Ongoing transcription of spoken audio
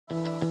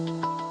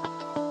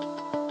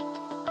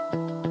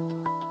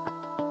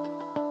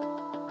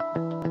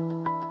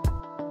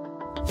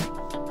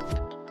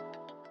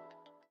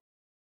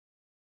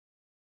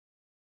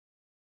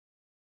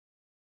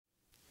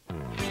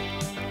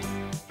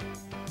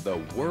The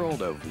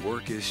world of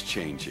work is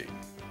changing,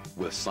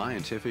 with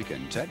scientific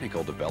and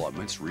technical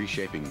developments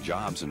reshaping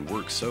jobs and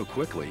work so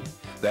quickly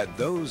that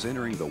those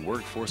entering the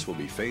workforce will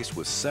be faced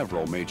with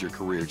several major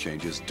career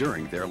changes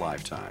during their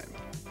lifetime.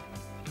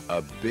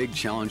 A big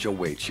challenge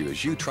awaits you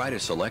as you try to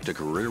select a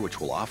career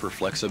which will offer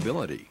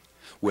flexibility,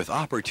 with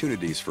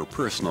opportunities for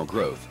personal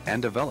growth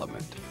and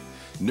development.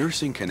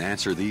 Nursing can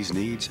answer these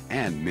needs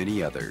and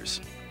many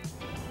others.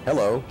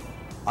 Hello,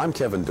 I'm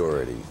Kevin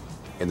Doherty.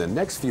 In the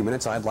next few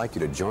minutes, I'd like you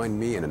to join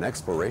me in an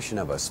exploration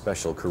of a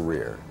special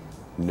career,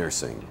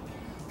 nursing.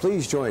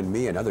 Please join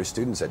me and other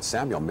students at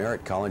Samuel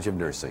Merritt College of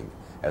Nursing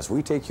as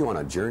we take you on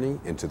a journey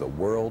into the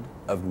world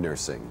of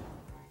nursing.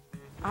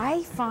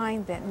 I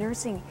find that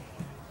nursing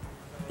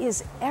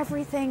is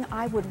everything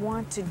I would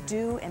want to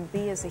do and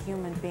be as a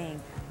human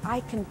being.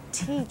 I can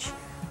teach,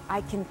 I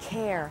can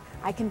care,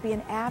 I can be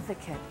an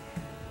advocate,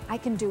 I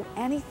can do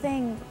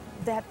anything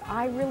that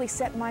I really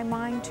set my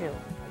mind to.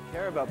 I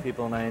care about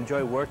people and I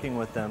enjoy working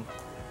with them,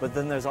 but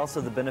then there's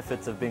also the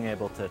benefits of being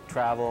able to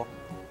travel.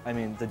 I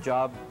mean, the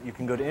job, you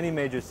can go to any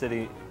major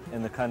city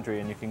in the country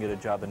and you can get a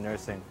job in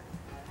nursing.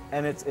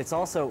 And it's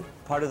also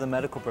part of the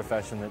medical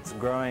profession that's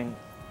growing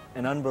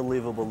in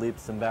unbelievable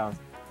leaps and bounds.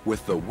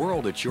 With the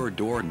world at your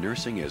door,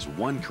 nursing is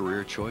one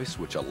career choice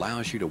which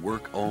allows you to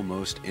work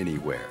almost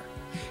anywhere,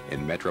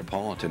 in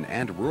metropolitan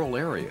and rural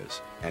areas,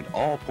 and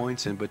all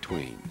points in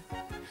between.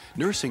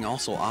 Nursing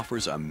also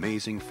offers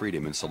amazing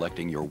freedom in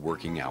selecting your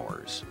working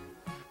hours.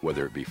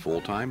 Whether it be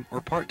full-time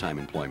or part-time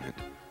employment,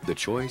 the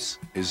choice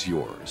is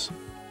yours.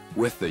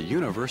 With the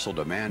universal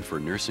demand for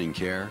nursing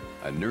care,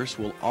 a nurse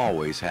will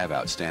always have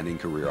outstanding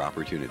career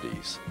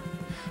opportunities.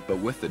 But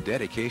with the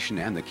dedication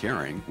and the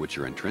caring, which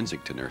are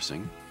intrinsic to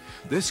nursing,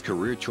 this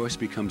career choice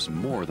becomes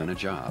more than a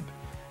job.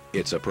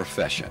 It's a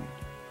profession.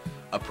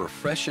 A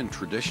profession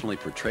traditionally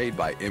portrayed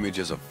by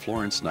images of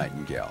Florence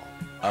Nightingale.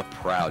 A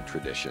proud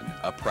tradition,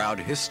 a proud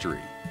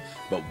history,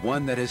 but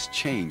one that has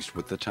changed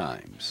with the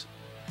times.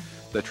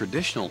 The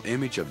traditional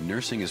image of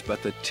nursing is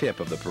but the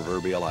tip of the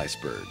proverbial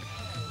iceberg.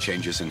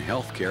 Changes in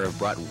healthcare have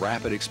brought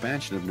rapid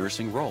expansion of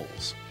nursing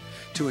roles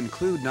to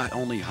include not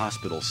only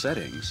hospital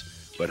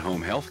settings, but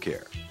home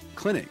healthcare,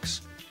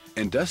 clinics,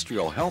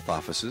 industrial health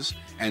offices,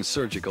 and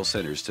surgical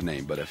centers, to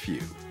name but a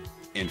few.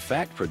 In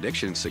fact,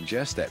 predictions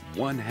suggest that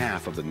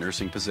 1/2 of the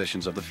nursing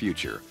positions of the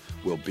future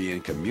will be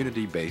in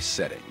community-based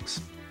settings.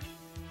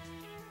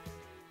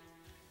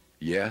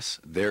 Yes,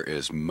 there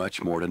is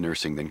much more to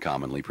nursing than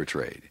commonly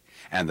portrayed,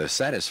 and the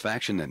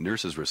satisfaction that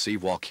nurses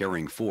receive while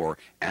caring for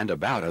and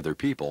about other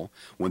people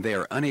when they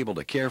are unable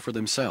to care for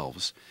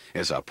themselves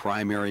is a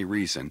primary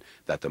reason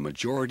that the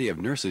majority of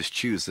nurses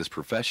choose this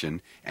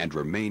profession and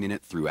remain in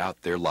it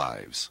throughout their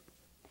lives.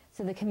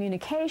 So the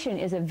communication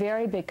is a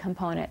very big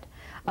component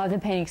of the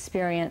pain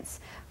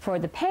experience for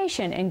the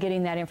patient and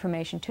getting that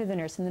information to the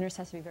nurse, and the nurse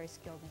has to be very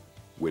skilled in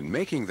it. When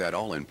making that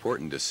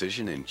all-important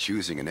decision in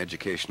choosing an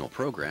educational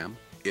program,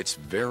 it's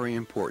very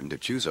important to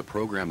choose a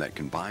program that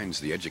combines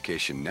the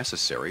education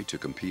necessary to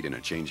compete in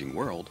a changing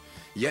world,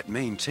 yet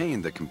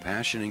maintain the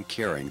compassion and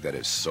caring that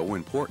is so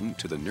important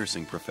to the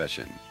nursing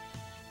profession.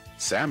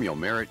 Samuel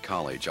Merritt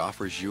College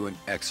offers you an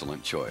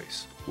excellent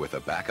choice with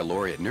a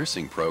baccalaureate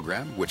nursing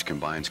program which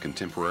combines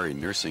contemporary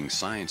nursing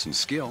science and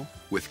skill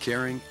with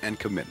caring and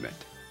commitment.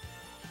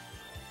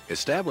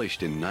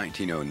 Established in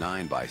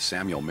 1909 by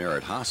Samuel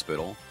Merritt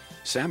Hospital,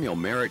 Samuel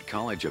Merritt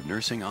College of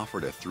Nursing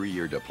offered a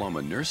 3-year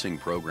diploma nursing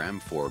program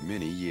for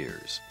many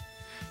years.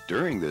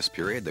 During this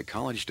period, the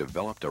college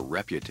developed a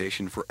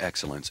reputation for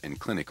excellence in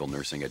clinical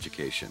nursing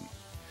education,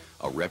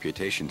 a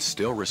reputation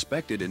still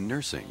respected in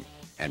nursing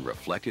and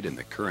reflected in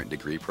the current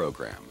degree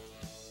program.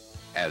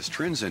 As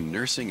trends in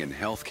nursing and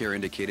healthcare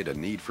indicated a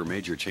need for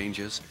major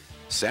changes,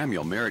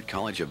 Samuel Merritt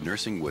College of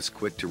Nursing was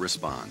quick to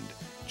respond,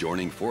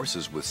 joining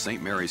forces with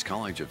St. Mary's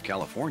College of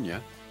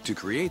California to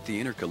create the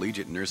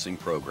intercollegiate nursing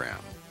program,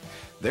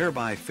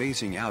 thereby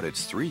phasing out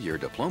its 3-year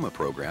diploma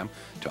program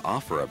to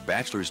offer a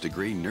bachelor's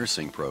degree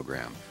nursing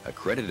program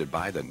accredited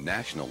by the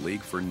National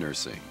League for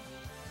Nursing.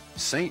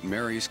 St.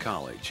 Mary's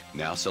College,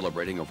 now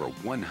celebrating over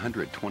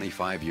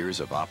 125 years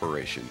of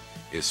operation,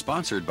 is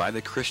sponsored by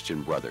the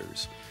Christian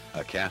Brothers,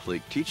 a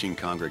Catholic teaching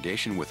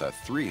congregation with a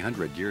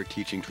 300-year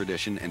teaching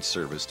tradition and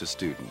service to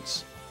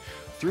students.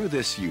 Through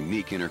this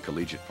unique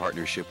intercollegiate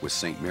partnership with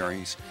St.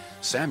 Mary's,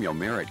 Samuel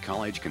Merritt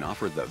College can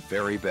offer the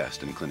very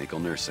best in clinical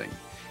nursing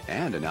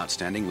and an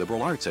outstanding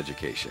liberal arts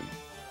education.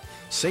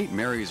 St.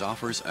 Mary's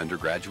offers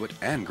undergraduate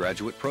and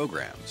graduate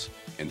programs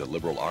in the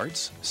liberal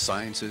arts,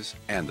 sciences,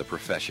 and the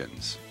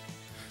professions.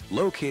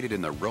 Located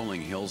in the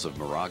rolling hills of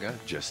Moraga,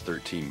 just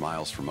 13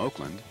 miles from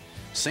Oakland,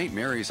 St.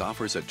 Mary's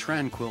offers a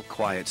tranquil,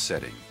 quiet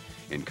setting,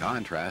 in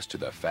contrast to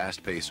the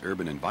fast-paced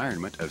urban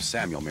environment of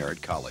Samuel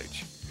Merritt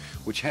College,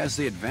 which has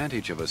the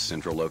advantage of a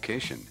central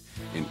location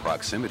in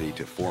proximity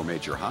to 4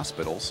 major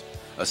hospitals,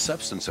 a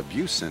substance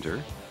abuse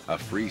center, a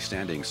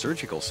freestanding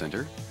surgical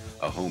center,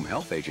 a home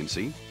health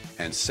agency,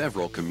 and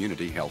several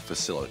community health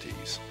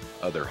facilities.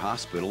 Other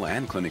hospital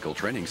and clinical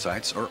training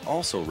sites are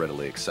also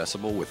readily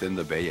accessible within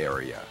the Bay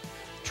Area.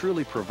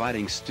 truly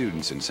providing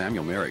students in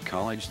Samuel Merritt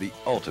College the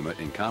ultimate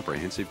in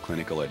comprehensive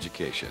clinical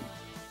education.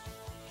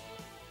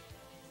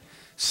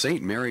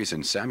 St. Mary's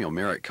and Samuel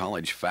Merritt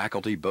College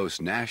faculty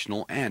boast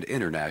national and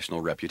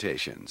international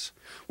reputations,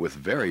 with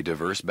very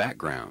diverse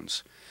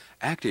backgrounds,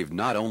 active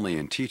not only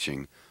in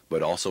teaching,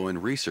 but also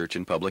in research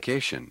and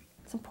publication.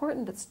 It's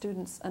important that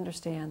students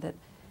understand that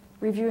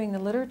reviewing the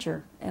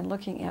literature and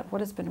looking at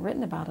what has been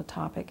written about a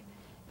topic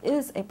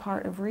is a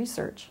part of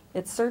research.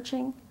 It's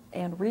searching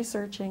and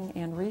researching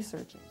and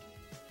researching.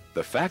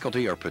 The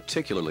faculty are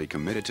particularly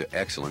committed to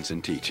excellence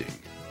in teaching.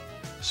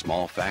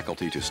 Small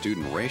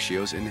faculty-to-student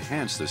ratios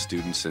enhance the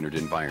student-centered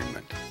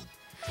environment.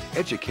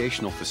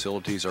 Educational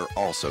facilities are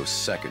also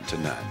second to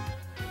none.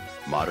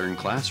 Modern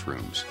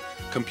classrooms,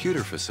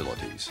 computer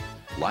facilities,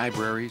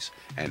 libraries,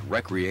 and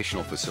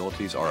recreational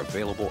facilities are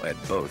available at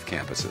both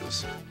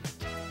campuses.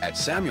 At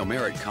Samuel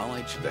Merritt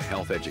College, the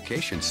Health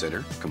Education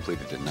Center,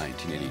 completed in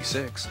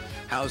 1986,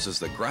 houses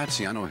the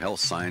Graziano Health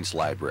Science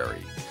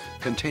Library,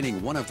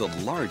 containing one of the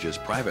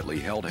largest privately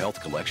held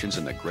health collections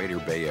in the Greater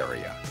Bay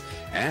Area,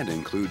 and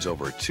includes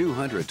over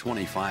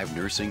 225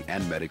 nursing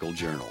and medical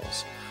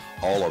journals,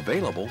 all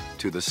available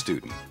to the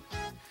student.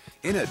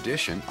 In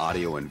addition,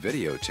 audio and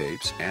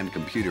videotapes and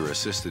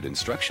computer-assisted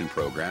instruction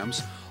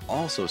programs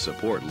also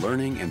support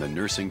learning in the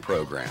nursing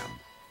program.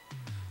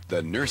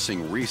 The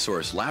Nursing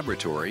Resource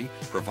Laboratory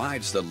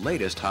provides the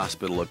latest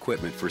hospital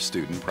equipment for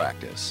student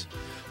practice.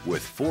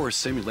 With 4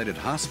 simulated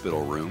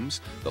hospital rooms,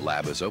 the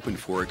lab is open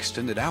for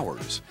extended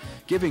hours,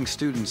 giving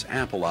students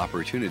ample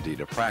opportunity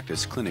to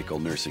practice clinical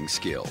nursing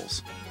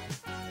skills.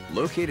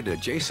 Located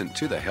adjacent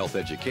to the Health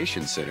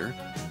Education Center,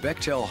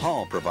 Bechtel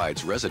Hall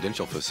provides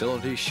residential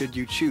facilities should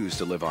you choose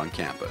to live on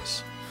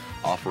campus,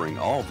 offering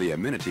all the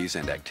amenities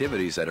and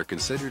activities that are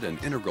considered an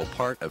integral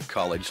part of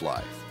college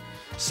life.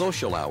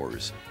 Social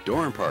hours,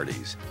 dorm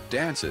parties,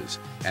 dances,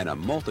 and a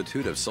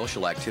multitude of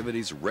social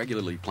activities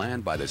regularly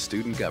planned by the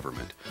student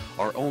government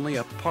are only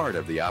a part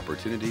of the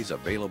opportunities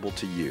available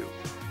to you.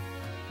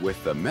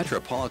 With the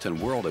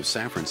metropolitan world of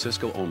San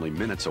Francisco only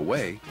minutes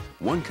away,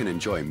 one can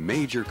enjoy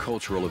major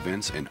cultural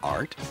events in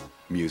art,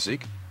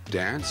 music,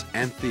 dance,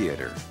 and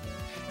theater.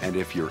 And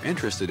if you're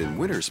interested in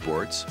winter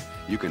sports,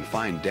 you can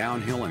find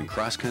downhill and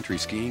cross-country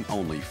skiing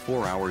only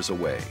 4 hours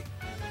away.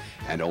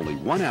 And only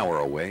 1 hour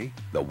away,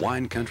 the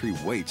wine country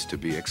waits to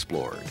be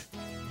explored.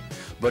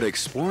 But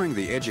exploring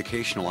the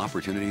educational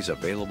opportunities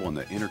available in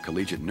the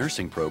intercollegiate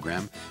nursing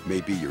program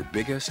may be your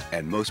biggest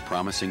and most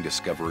promising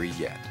discovery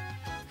yet.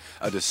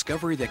 A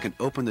discovery that can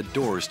open the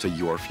doors to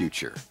your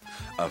future.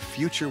 A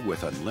future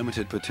with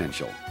unlimited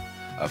potential.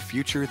 A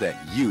future that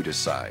you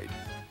decide.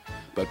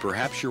 But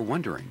perhaps you're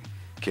wondering,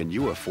 can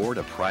you afford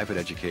a private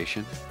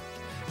education?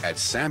 At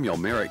Samuel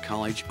Merritt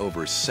College,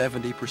 over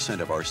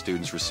 70% of our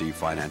students receive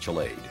financial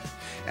aid,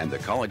 and the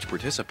college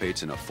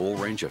participates in a full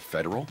range of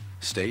federal,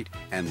 state,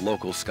 and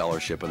local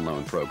scholarship and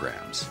loan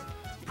programs.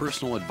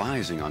 Personal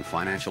advising on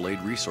financial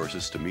aid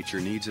resources to meet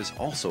your needs is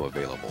also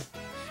available.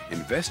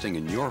 Investing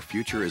in your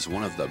future is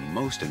one of the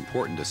most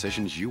important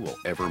decisions you will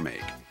ever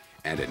make,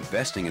 and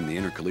investing in the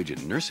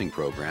intercollegiate nursing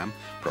program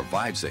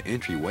provides the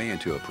entryway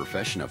into a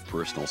profession of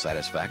personal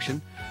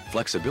satisfaction,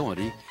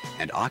 flexibility,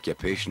 and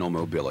occupational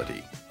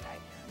mobility.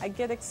 I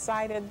get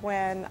excited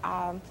when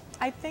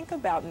I think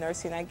about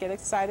nursing. I get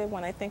excited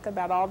when I think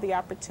about all the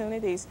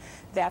opportunities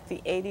that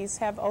the 80s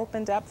have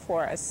opened up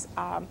for us.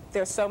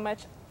 There's so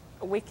much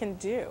we can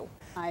do.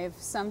 I've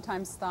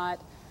sometimes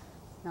thought,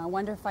 I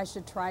wonder if I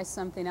should try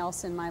something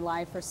else in my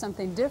life or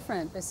something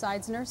different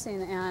besides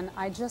nursing, and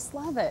I just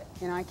love it.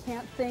 I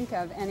can't think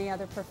of any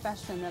other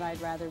profession that I'd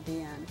rather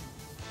be in.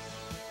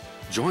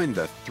 Join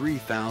the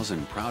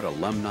 3,000 proud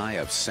alumni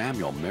of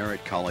Samuel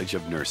Merritt College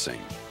of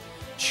Nursing.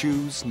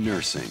 Choose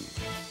nursing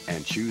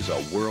and choose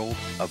a world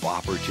of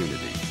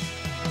opportunity.